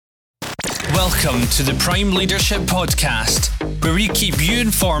Welcome to the Prime Leadership Podcast, where we keep you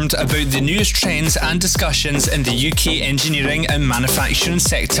informed about the newest trends and discussions in the UK engineering and manufacturing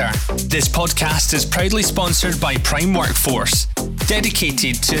sector. This podcast is proudly sponsored by Prime Workforce,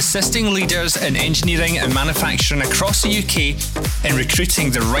 dedicated to assisting leaders in engineering and manufacturing across the UK in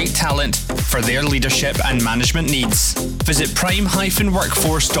recruiting the right talent for their leadership and management needs. Visit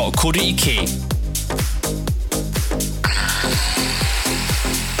prime-workforce.co.uk.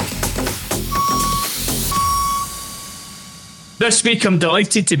 This week, I'm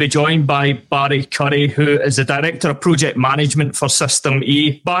delighted to be joined by Barry Curry, who is the Director of Project Management for System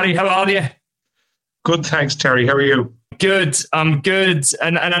E. Barry, how are you? Good, thanks, Terry. How are you? Good, I'm good.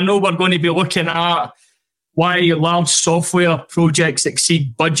 And I know we're going to be looking at why large software projects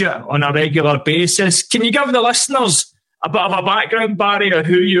exceed budget on a regular basis. Can you give the listeners a bit of a background, Barry, of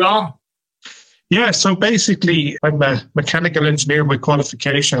who you are? Yeah, so basically, I'm a mechanical engineer by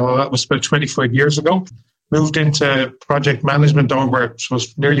qualification. Well, that was about 25 years ago. Moved into project management over, it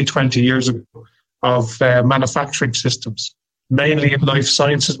was nearly 20 years ago, of manufacturing systems, mainly in life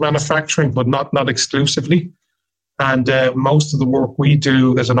sciences manufacturing, but not exclusively. And most of the work we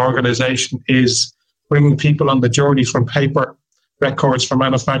do as an organization is bringing people on the journey from paper records for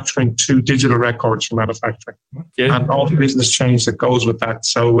manufacturing to digital records for manufacturing. Okay. And all the business change that goes with that.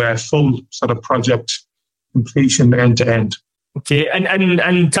 So full sort of project completion end to end. Okay,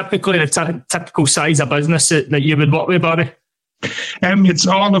 and typically the typical size of business that you would work with, Barry? It's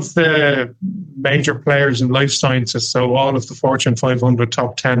all of the major players in life sciences, so all of the Fortune 500,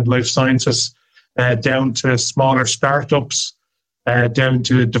 top 10 life sciences, down to smaller startups, down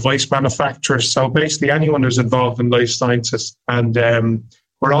to device manufacturers. So basically anyone who's involved in life sciences. And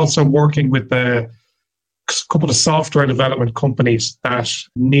we're also working with a couple of software development companies that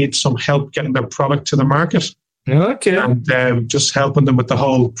need some help getting their product to the market. Okay. And just helping them with the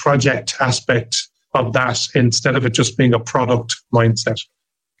whole project aspect of that instead of it just being a product mindset.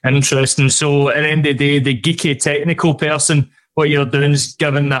 Interesting. So at the end of the day, the geeky technical person, what you're doing is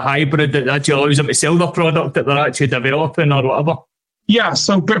giving the hybrid that actually allows them to sell the product that they're actually developing or whatever. Yeah,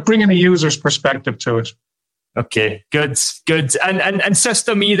 so bringing a user's perspective to it. Okay, good. And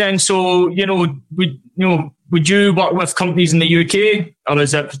System E then, so, would you work with companies in the UK or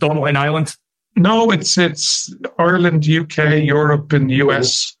is it predominantly in Ireland? No, it's Ireland, UK, Europe, and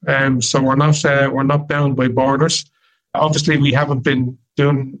US. So we're not bound by borders. Obviously, we haven't been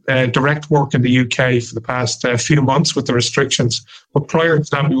doing direct work in the UK for the past few months with the restrictions. But prior to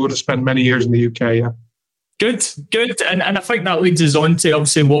that, we would have spent many years in the UK. Yeah. Good. And I think that leads us on to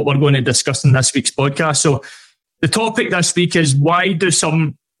obviously what we're going to discuss in this week's podcast. So the topic this week is why do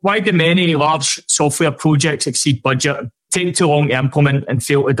many large software projects exceed budget, take too long to implement, and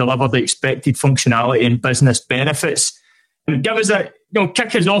fail to deliver the expected functionality and business benefits? And give us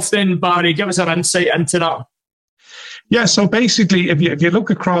kick us off then, Barry. Give us an insight into that. Yeah, so basically, if you look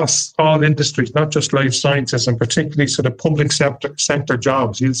across all industries, not just life sciences, and particularly sort of public sector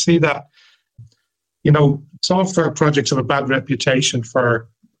jobs, you'll see that, software projects have a bad reputation for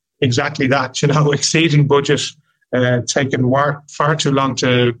exactly that, exceeding budget, taking far too long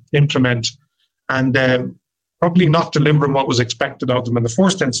to implement, and probably not delivering what was expected of them in the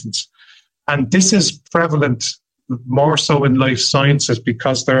first instance. And this is prevalent more so in life sciences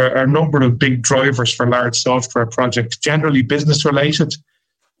because there are a number of big drivers for large software projects, generally business related.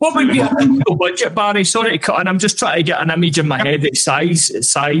 What would be a typical budget, Barry? Sorry to cut in. I'm just trying to get an image in my head at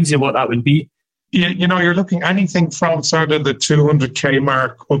size of what that would be. You're looking anything from sort of the 200K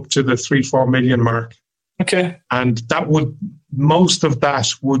mark up to the 3-4 million mark. Okay. And most of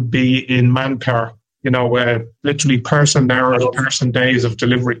that would be in manpower. Literally person hours, person days of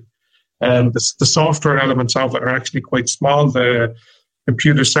delivery. The software elements of it are actually quite small. The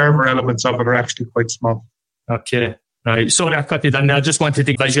computer server elements of it are actually quite small. Okay, right. Sorry, I cut it in there. I just wanted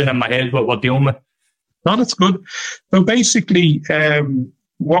to vision in my head what we're dealing with. No, that's good. So basically,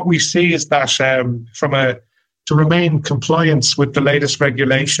 what we see is that to remain compliant with the latest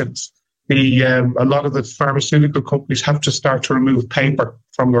regulations, a lot of the pharmaceutical companies have to start to remove paper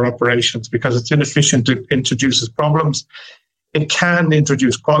from their operations because it's inefficient. It introduces problems. It can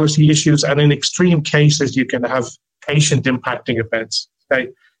introduce quality issues, and in extreme cases, you can have patient impacting events. Okay?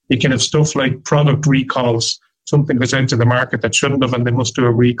 You can have stuff like product recalls. Something goes into the market that shouldn't have, and they must do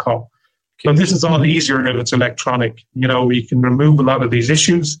a recall. So this is all easier if it's electronic. You can remove a lot of these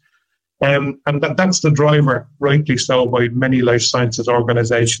issues. And that's the driver, rightly so, by many life sciences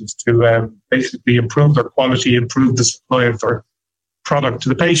organizations to basically improve their quality, improve the supply of their product to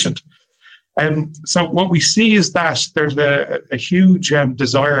the patient. So what we see is that there's a huge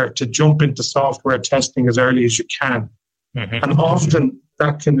desire to jump into software testing as early as you can. Mm-hmm. And often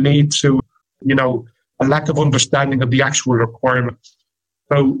that can lead to a lack of understanding of the actual requirements.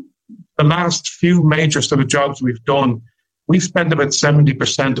 So the last few major sort of jobs we've done, we spend about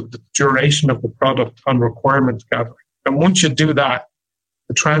 70% of the duration of the product on requirements gathering. And once you do that,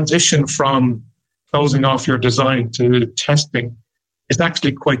 the transition from closing off your design to testing is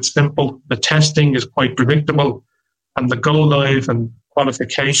actually quite simple. The testing is quite predictable, and the go live and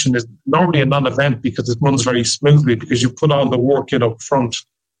qualification is normally a non-event because it runs very smoothly because you put all the work in up front.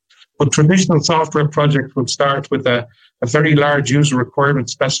 But traditional software projects would start with a very large user requirement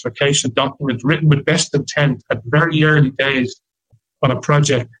specification document written with best intent at very early days on a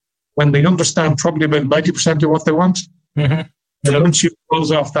project when they understand probably about 90% of what they want. Mm-hmm. And once you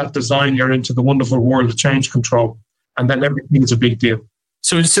close off that design, you're into the wonderful world of change control. And then everything's a big deal.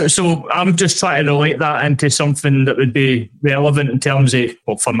 So I'm just trying to relate that into something that would be relevant in terms of,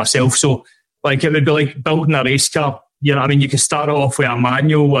 well, for myself. So like it would be like building a race car. You know what I mean? You can start off with a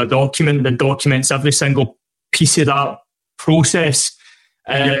manual, a document that documents every single piece of that process.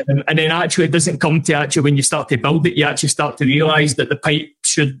 And then actually it doesn't come to actually when you start to build it, you actually start to realise that the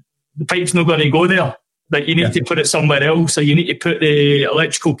pipe's not going to go there. That you need to put it somewhere else, or you need to put the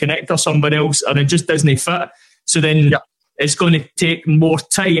electrical connector somewhere else, and it just doesn't fit. So then it's going to take more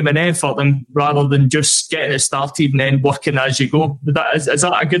time and effort rather than just getting it started and then working as you go. Is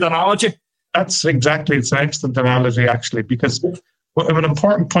that a good analogy? It's an excellent analogy, actually, because an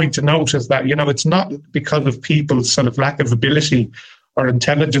important point to note is that, it's not because of people's sort of lack of ability or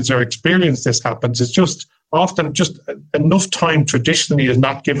intelligence or experience this happens. It's just often just enough time traditionally is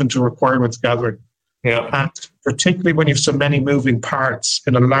not given to requirements gathering. Yeah. And particularly when you have so many moving parts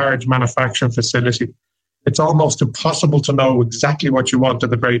in a large manufacturing facility, it's almost impossible to know exactly what you want at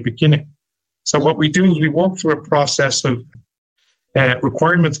the very beginning. So what we do is we walk through a process of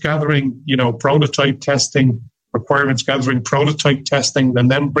requirements gathering, prototype testing, requirements gathering, prototype testing, and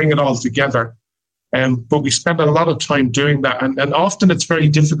then bring it all together. But we spend a lot of time doing that. And often it's very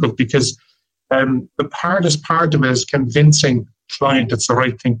difficult because the hardest part of it is convincing the client it's the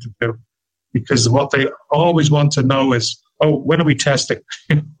right thing to do. Because what they always want to know is, when are we testing?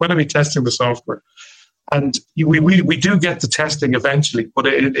 When are we testing the software? And we do get to testing eventually, but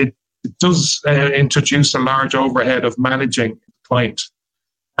it does introduce a large overhead of managing the client.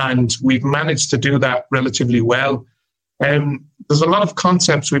 And we've managed to do that relatively well. There's a lot of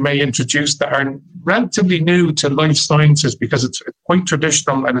concepts we may introduce that are relatively new to life sciences because it's quite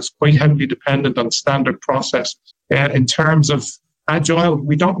traditional and it's quite heavily dependent on standard processes. In terms of Agile,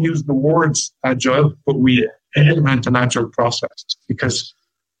 we don't use the words Agile, but we implement an Agile process because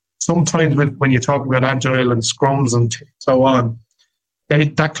sometimes when you talk about Agile and Scrums and so on,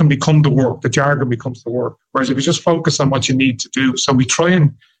 that can become the work. The jargon becomes the work. Whereas if you just focus on what you need to do, so we try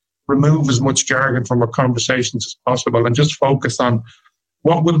and remove as much jargon from our conversations as possible and just focus on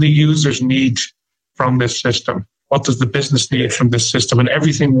what will the users need from this system? What does the business need from this system? And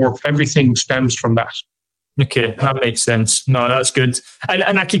everything stems from that. Okay, that makes sense. No, that's good.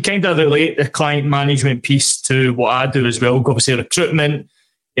 And I can kind of relate the client management piece to what I do as well. Obviously, recruitment,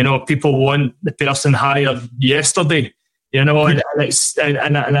 people want the person hired yesterday, and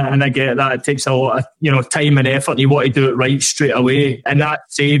I get that. It takes a lot of, time and effort. You want to do it right straight away. And that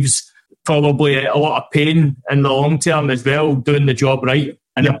saves probably a lot of pain in the long term as well, doing the job right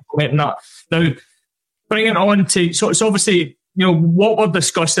and implementing that. Now, bringing it on to, so it's obviously, what we're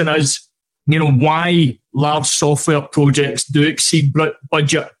discussing is, why large software projects do exceed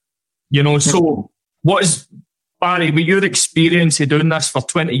budget. So what is, Barry, with your experience of doing this for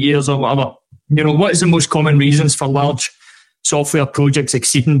 20 years or whatever, what is the most common reasons for large software projects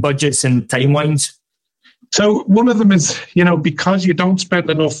exceeding budgets and timelines? So one of them is, because you don't spend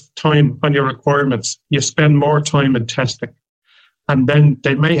enough time on your requirements, you spend more time in testing. And then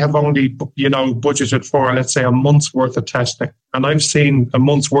they may have only, budgeted for, let's say, a month's worth of testing. And I've seen a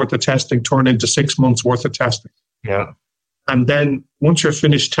month's worth of testing turn into 6 months worth of testing. Yeah. And then once you're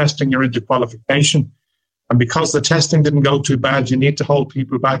finished testing, you're into qualification. And because the testing didn't go too bad, you need to hold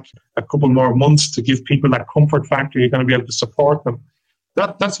people back a couple more months to give people that comfort factor. You're going to be able to support them.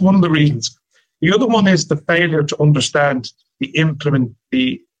 That's one of the reasons. The other one is the failure to understand the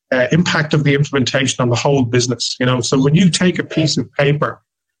impact of the implementation on the whole business. So when you take a piece of paper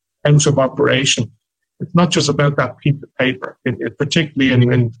out of operation, it's not just about that piece of paper. Particularly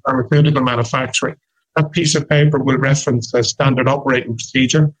in pharmaceutical manufacturing, that piece of paper will reference a standard operating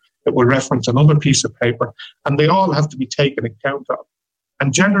procedure. It will reference another piece of paper, and they all have to be taken account of.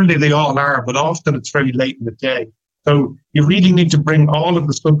 And generally they all are, but often it's very late in the day. So you really need to bring all of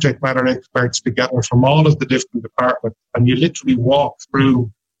the subject matter experts together from all of the different departments, and you literally walk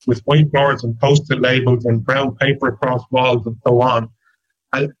through with whiteboards and post-it labels and brown paper across walls and so on,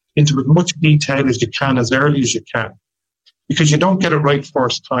 into as much detail as you can, as early as you can, because you don't get it right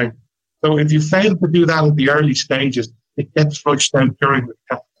first time. So if you fail to do that at the early stages, it gets flushed out during the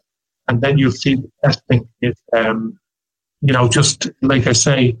test. And then you'll see the testing is, just like I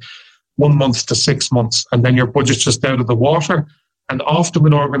say, 1 month to 6 months, and then your budget's just out of the water. And often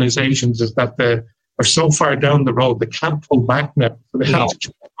with organizations is that they're so far down the road, they can't pull back now. So they have to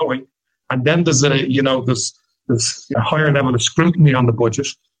keep going. And then there's a higher level of scrutiny on the budget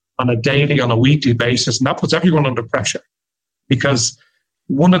on a daily, on a weekly basis. And that puts everyone under pressure, because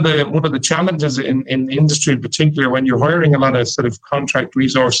one of the challenges in industry in particular, when you're hiring a lot of sort of contract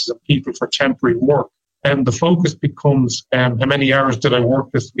resources and people for temporary work, and the focus becomes how many hours did I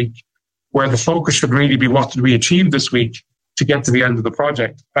work this week, where the focus should really be what did we achieve this week to get to the end of the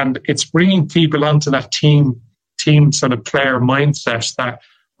project. And it's bringing people onto that team sort of player mindset that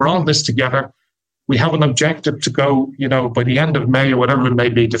we're all this together. We have an objective to go, by the end of May or whatever it may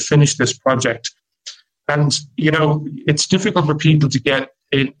be, to finish this project. And, it's difficult for people to get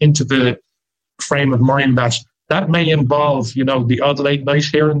into the frame of mind that may involve, the odd late night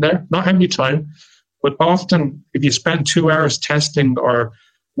here and there, not every time, but often if you spend 2 hours testing or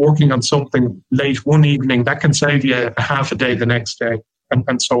working on something late one evening, that can save you a half a day the next day,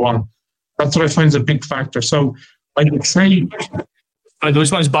 and so on. That's what I find is a big factor. So I would say,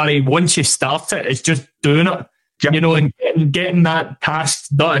 those ones, Barry, once you start it, it's just doing it. Yep. And getting that task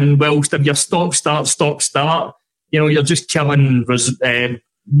done, whilst if you're stop, start, you're just killing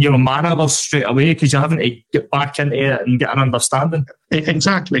man-hours straight away, because you're having to get back into it and get an understanding.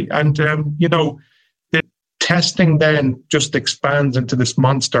 Exactly. And, the testing then just expands into this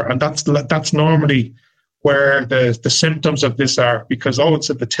monster. And that's normally where the symptoms of this are, because, it's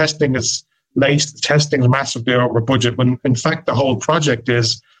the testing is late, the testing is massively over budget, when in fact the whole project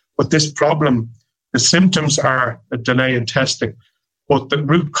is. But this problem, the symptoms are a delay in testing, but the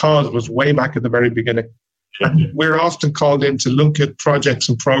root cause was way back at the very beginning. And we're often called in to look at projects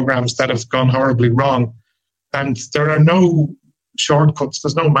and programs that have gone horribly wrong. And there are no shortcuts.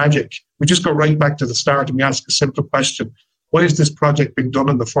 There's no magic. We just go right back to the start and we ask a simple question. Why is this project being done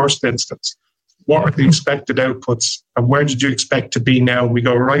in the first instance? What are the expected outputs? And where did you expect to be now? We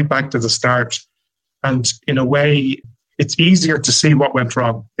go right back to the start. And in a way, it's easier to see what went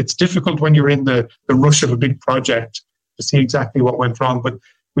wrong. It's difficult when you're in the rush of a big project to see exactly what went wrong, but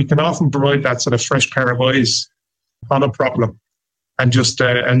we can often provide that sort of fresh pair of eyes on a problem and just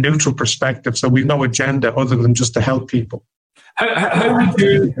a neutral perspective. So we've no agenda other than just to help people. How would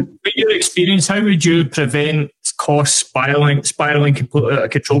you, with your experience, how would you prevent cost spiraling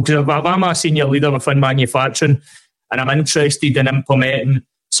control? Because if I'm a senior leader within manufacturing and I'm interested in implementing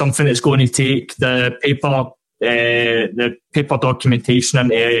something that's going to take the paper documentation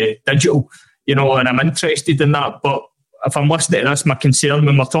and digital, and I'm interested in that. But if I'm listening to this, my concern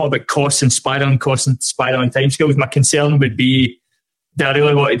when we're talking about costs and spiraling timescales, my concern would be, do I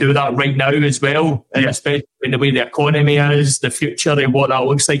really want to do that right now as well? And especially in the way the economy is, the future and what that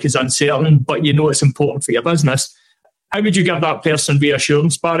looks like is uncertain, but it's important for your business. How would you give that person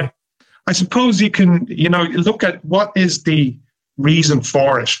reassurance, Barry? I suppose you can, look at what is the reason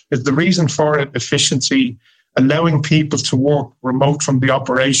for it. Is the reason for it efficiency, allowing people to work remote from the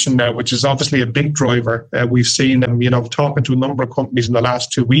operation now, which is obviously a big driver. We've seen them, talking to a number of companies in the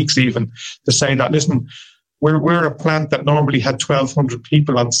last 2 weeks even, to say that, listen, we're a plant that normally had 1,200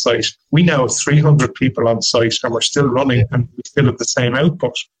 people on site. We now have 300 people on site and we're still running and we still have the same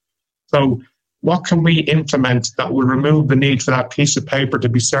output. So what can we implement that will remove the need for that piece of paper to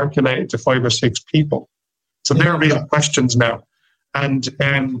be circulated to 5 or 6 people? So they're real questions now. And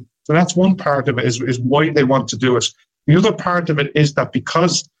so that's one part of it is why they want to do it. The other part of it is that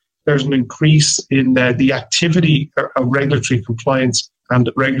because there's an increase in the activity of regulatory compliance and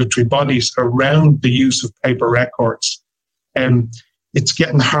regulatory bodies around the use of paper records, it's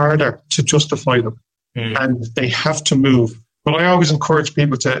getting harder to justify them and they have to move. But I always encourage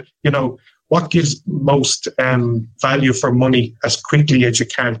people to, what gives most value for money as quickly as you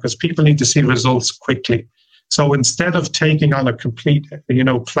can, because people need to see results quickly. So instead of taking on a complete,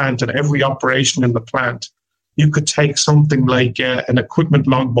 plant and every operation in the plant, you could take something like an equipment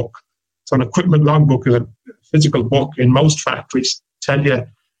logbook. So an equipment logbook is a physical book in most factories, tell you,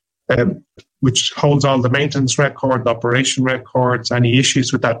 which holds all the maintenance record, the operation records, any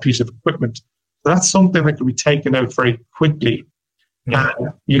issues with that piece of equipment. So that's something that can be taken out very quickly. Yeah.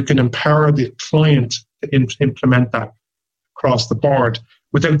 You can empower the client to implement that across the board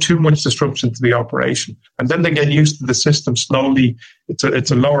without too much disruption to the operation. And then they get used to the system slowly.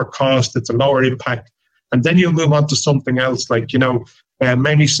 It's a lower cost, it's a lower impact. And then you'll move on to something else, like,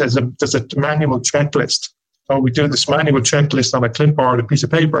 Mamie says there's a manual checklist. we do this manual checklist on a clipboard, a piece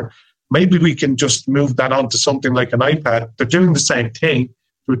of paper. Maybe we can just move that onto something like an iPad. They're doing the same thing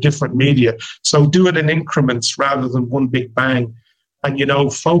through different media. So do it in increments rather than one big bang.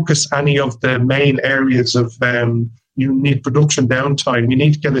 And, focus any of the main areas of, you need production downtime. You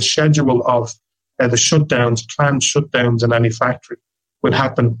need to get a schedule of the shutdowns, planned shutdowns in any factory. Would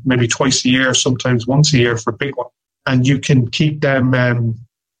happen maybe twice a year, sometimes once a year for a big one. And you can keep them,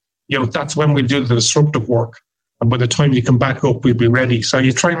 that's when we do the disruptive work. And by the time you come back up, we'll be ready. So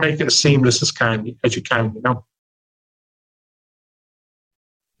you try and make it as seamless as you can.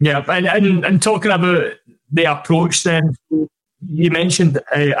 Yeah, and talking about the approach then, you mentioned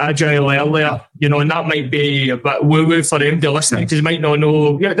Agile earlier, and that might be a bit woo-woo for them to listening because they might not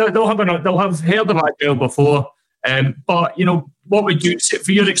know. Yeah, they'll have heard of Agile before. But, what would you say,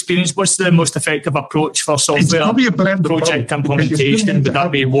 for your experience, what's the most effective approach for software project implementation? Would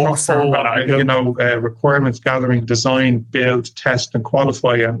that be waterfall or Agile? Requirements gathering, design, build, test, and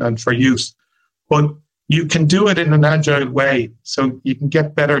qualify, and for use. But you can do it in an Agile way, so you can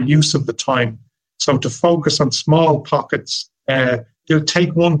get better use of the time. So to focus on small pockets, you'll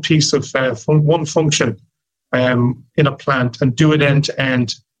take one piece of one function in a plant and do it end to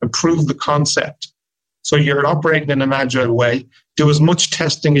end, improve the concept. So you're operating in an Agile way, do as much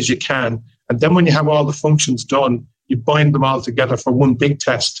testing as you can. And then when you have all the functions done, you bind them all together for one big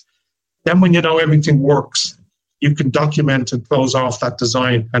test. Then when you know everything works, you can document and close off that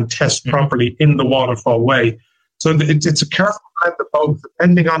design and test properly in the waterfall way. So it's a careful blend of both,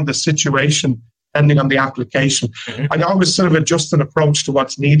 depending on the situation, depending on the application. I always sort of adjust an approach to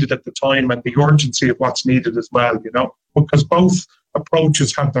what's needed at the time and the urgency of what's needed as well, because both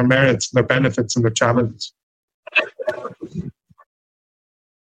approaches have their merits, their benefits, and their challenges.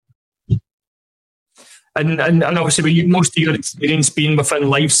 And obviously, most of your experience being within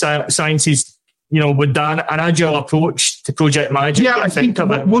life sciences, would that an Agile approach to project management? Yeah, I think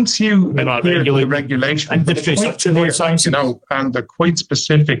once you hear the regulation, industry such as life sciences, and they're quite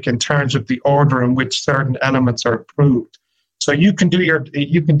specific in terms of the order in which certain elements are approved. So you can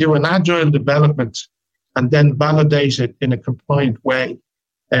do an Agile development and then validate it in a compliant way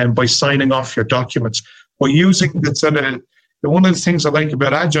by signing off your documents. But using one of the things I like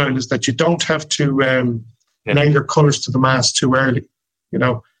about Agile is that you don't have to nail your colours to the mast too early.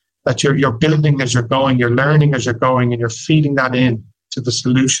 That you're building as you're going, you're learning as you're going, and you're feeding that in to the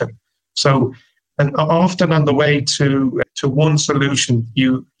solution. So, and often on the way to one solution,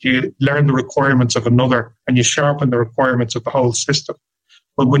 you learn the requirements of another, and you sharpen the requirements of the whole system.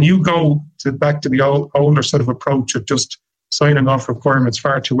 But when you go back to the older sort of approach of just signing off requirements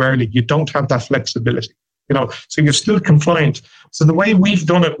far too early, you don't have that flexibility. So you're still compliant. So the way we've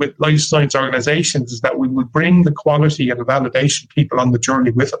done it with life science organizations is that we will bring the quality and the validation people on the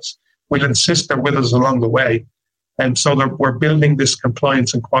journey with us. We'll insist they're with us along the way. And so we're building this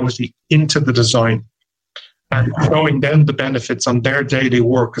compliance and quality into the design and showing them the benefits on their daily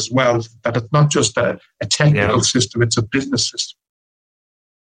work as well, that it's not just a technical system, it's a business system.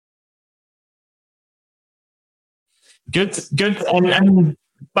 Good. And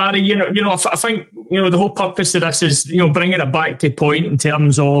Barry, I think, the whole purpose of this is, bringing it back to point in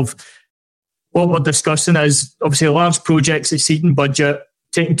terms of what we're discussing is obviously large projects exceeding budget,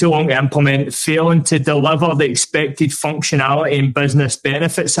 taking too long to implement, failing to deliver the expected functionality and business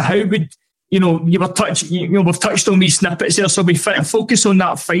benefits. So how would, we've touched on these snippets there, so we focus on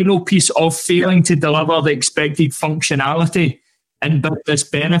that final piece of failing to deliver the expected functionality and business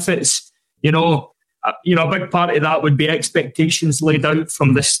benefits. A big part of that would be expectations laid out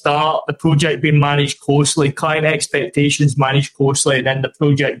from the start, the project being managed closely, client expectations managed closely, and then the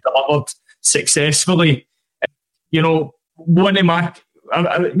project delivered successfully. One of my,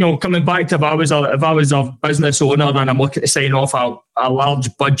 coming back to if I was a business owner and I'm looking to sign off a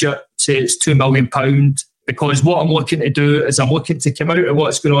large budget, say it's £2 million, because what I'm looking to do is I'm looking to come out of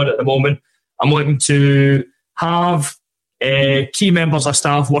what's going on at the moment. I'm looking to have key members of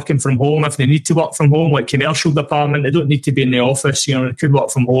staff working from home if they need to work from home, like commercial department. They don't need to be in the office, they could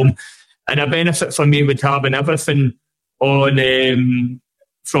work from home. And a benefit for me would having everything on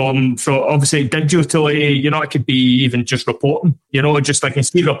from obviously digitally, it could be even just reporting, just I can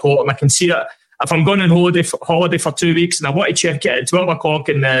see reporting, I can see it. If I'm going on holiday for 2 weeks and I want to check it at 12 o'clock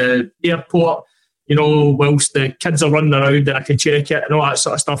in the airport, whilst the kids are running around, and I can check it and all that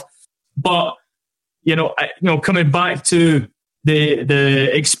sort of stuff. But coming back to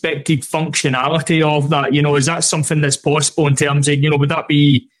the expected functionality of that, is that something that's possible in terms of, would that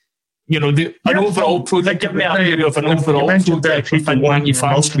be, an overall project? Give me an idea of an overall project within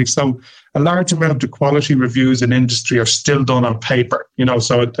manufacturing. So a large amount of quality reviews in industry are still done on paper,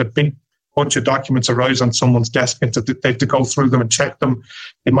 so a big bunch of documents arise on someone's desk and they have to go through them and check them.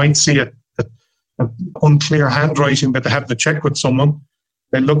 They might see an unclear handwriting that they have to check with someone.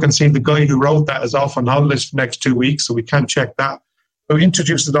 They look and see the guy who wrote that is off on holidays for the next 2 weeks, so we can't check that. So it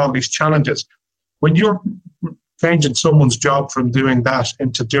introduces all these challenges. When you're changing someone's job from doing that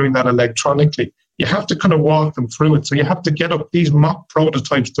into doing that electronically, you have to kind of walk them through it. So you have to get up these mock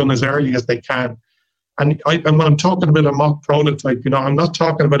prototypes done as early as they can. And when I'm talking about a mock prototype, I'm not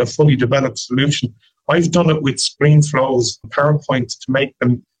talking about a fully developed solution. I've done it with ScreenFlows, PowerPoint to make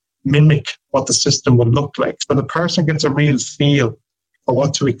them mimic what the system would look like. So the person gets a real feel for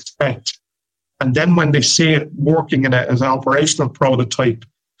what to expect. And then when they see it working as an operational prototype,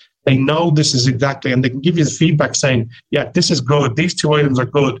 they know this is exactly, and they can give you the feedback saying, yeah, this is good. These 2 items are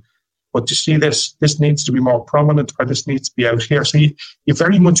good. But you see this needs to be more prominent, or this needs to be out here. So you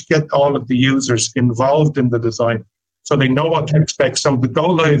very much get all of the users involved in the design so they know what to expect. So the go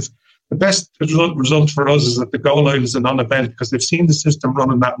live, the best result for us is that the go live is a non-event because they've seen the system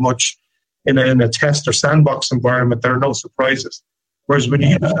running that much in a test or sandbox environment. There are no surprises. Whereas when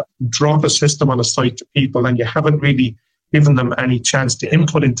you drop a system on a site to people and you haven't really given them any chance to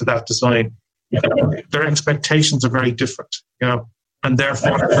input into that design, their expectations are very different, and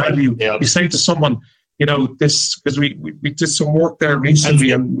therefore value. You say to someone, this, because we did some work there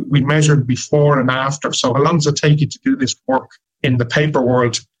recently and we measured before and after. So how long does it take you to do this work in the paper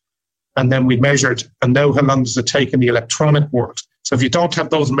world? And then we measured, and now how long does it take in the electronic world? So if you don't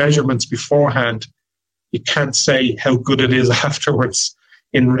have those measurements beforehand, you can't say how good it is afterwards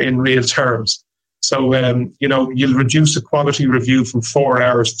in real terms. So, you'll reduce a quality review from 4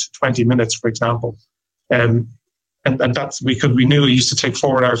 hours to 20 minutes, for example. And that's because we knew it used to take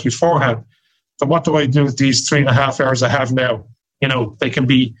 4 hours beforehand. So what do I do with these 3.5 hours I have now? They can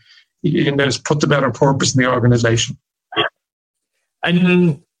be, put to better purpose in the organization.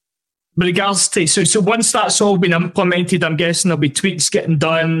 And with regards to, so once that's all been implemented, I'm guessing there'll be tweaks getting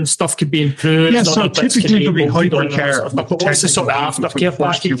done, stuff could be improved. Yeah, so typically there'll be hypercare. But what's the sort of aftercare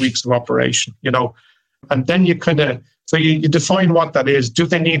first few weeks of operation, and then you kind of, so you define what that is. Do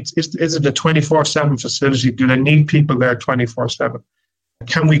they need, is it a 24/7 facility? Do they need people there 24/7?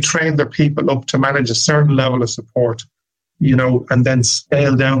 Can we train their people up to manage a certain level of support, and then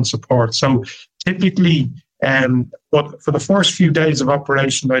scale down support? So typically, but for the first few days of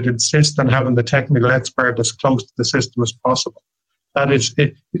operation, I'd insist on having the technical expert as close to the system as possible. That is,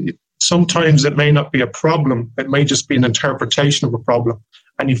 sometimes it may not be a problem. It may just be an interpretation of a problem.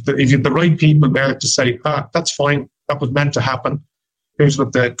 And if you have the right people there to say, that's fine, that was meant to happen. Here's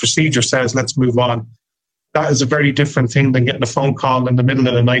what the procedure says, let's move on. That is a very different thing than getting a phone call in the middle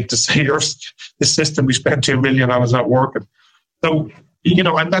of the night to say, the system we spent $2 million on is not working. So,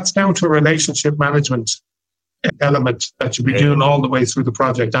 and that's down to a relationship management element that you'll be doing all the way through the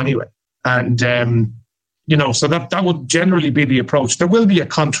project anyway. And, so that would generally be the approach. There will be a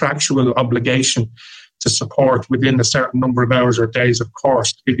contractual obligation to support within a certain number of hours or days, of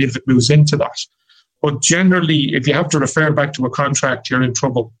course, if it moves into that. But generally, if you have to refer back to a contract, you're in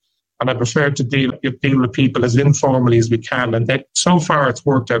trouble. And I prefer to deal with people as informally as we can. And so far, it's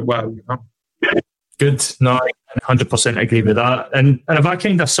worked out well, Good. No, I 100% agree with that. And if I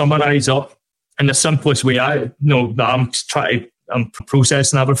kind of summarise up in the simplest way, that I'm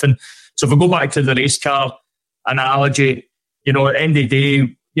processing everything. So if we go back to the race car analogy, at the end of the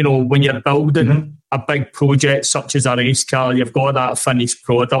day, when you're building a big project such as a race car, you've got that finished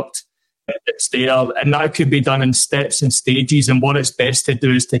product. It's there, and that could be done in steps and stages. And what it's best to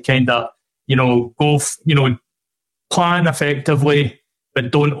do is to kind of, plan effectively,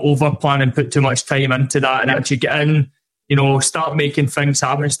 but don't over plan and put too much time into that, and actually get in, start making things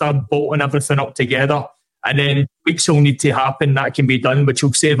happen, start bolting everything up together. And then tweaks will need to happen. That can be done, which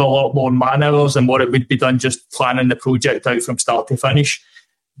will save a lot more man hours than what it would be done just planning the project out from start to finish.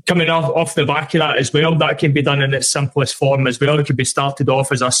 Coming off the back of that as well, that can be done in its simplest form as well. It could be started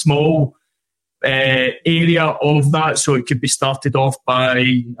off as a small area of that. So it could be started off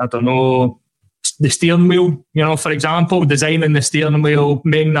by, the steering wheel, for example, designing the steering wheel,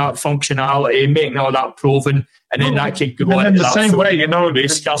 making that functionality, making all that proven, and then that could go in the same way,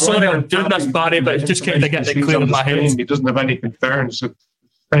 race car. Sorry, I'm doing this, Barry, but it's just kind of getting it clear in my head. He doesn't have any concerns. It's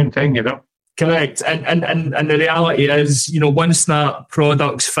the same thing, Correct. And the reality is, once that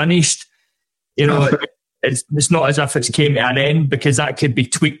product's finished, it's not as if it's came to an end, because that could be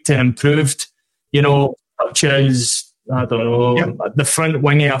tweaked and improved, such as, the front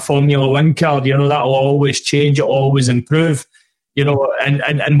wing of a Formula One car, that'll always change, it'll always improve,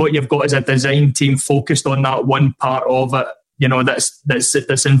 and what you've got is a design team focused on that one part of it,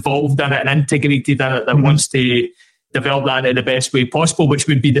 that's involved in it and integrated in it, that wants to, develop that in the best way possible, which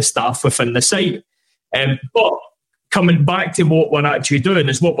would be the staff within the site. But coming back to what we're actually doing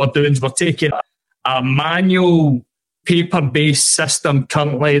is we're taking a manual paper-based system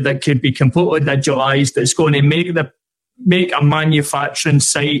currently that could be completely digitalized. That's going to make a manufacturing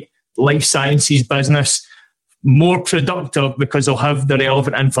site, life sciences business, more productive because they'll have the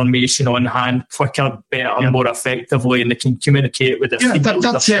relevant information on hand quicker, better, more effectively, and they can communicate with the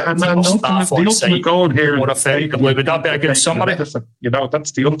that's it. And the ultimate goal here more effectively. Would that be a good summary? That's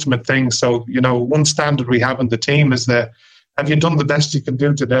the ultimate thing. So, one standard we have in the team is that, have you done the best you can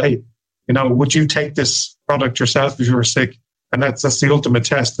do today? Would you take this product yourself if you were sick? And that's the ultimate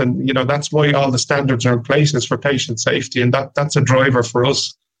test. And, that's why all the standards are in place, is for patient safety. And that's a driver for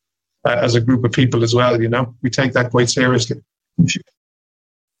us as a group of people as well. We take that quite seriously.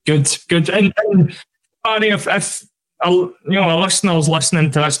 Good. And Barry, if a listener's listening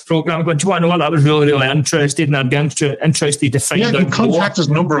to this program going, do you want to know what? That was really, really interesting, and I'd be interested to find out. You can contact us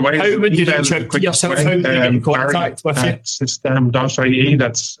a number of ways. How would you reach out to yourself? How would you get in contact with you? System.ie.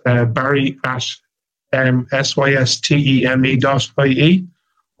 That's Barry at systeme.ie,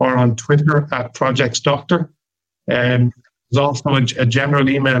 or on Twitter at projectsdoctor. There's also a general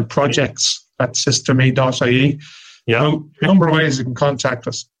email, projects@systeme.ie. Yeah, so a number of ways you can contact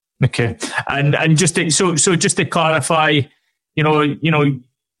us. Okay, and just to clarify, you would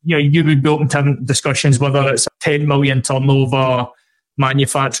be open to having discussions whether it's a 10 million turnover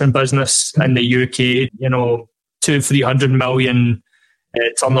manufacturing business in the UK, 200-300 million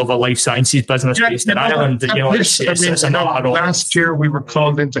turnover life sciences business based in Ireland. Last year we were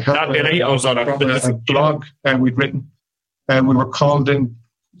called in to help a blog we'd written. And we were called in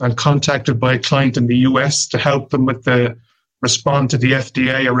and contacted by a client in the US to help them with respond to the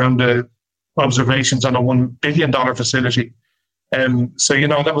FDA around the observations on a $1 billion facility. So,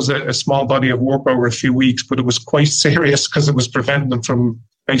 that was a small body of work over a few weeks, but it was quite serious because it was preventing them from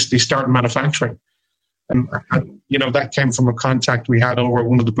basically starting manufacturing. And that came from a contact we had over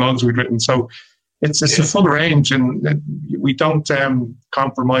one of the blogs we'd written. So it's a full range, and we don't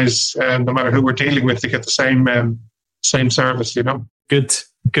compromise no matter who we're dealing with to get the same service, Good.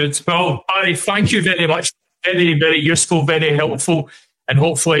 Well, Barry, thank you very much. Very, very useful, very helpful. And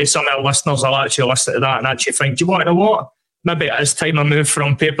hopefully some of our listeners will actually listen to that and actually think, do you want to know what? Maybe it is time I move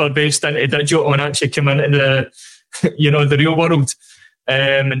from paper-based into digital and actually come into the real world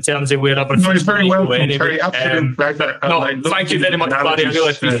in terms of wherever. No, you're very welcome, Terry. Absolute pleasure. Thank you very much, Barry. I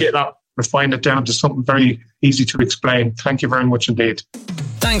really appreciate that. Refine it down to something very easy to explain. Thank you very much indeed.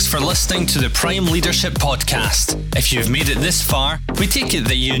 Thanks for listening to the Prime Leadership Podcast. If you've made it this far, we take it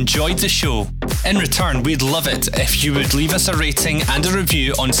that you enjoyed the show. In return, we'd love it if you would leave us a rating and a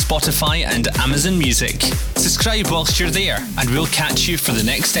review on Spotify and Amazon Music. Subscribe whilst you're there, and we'll catch you for the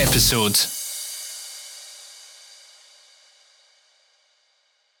next episode.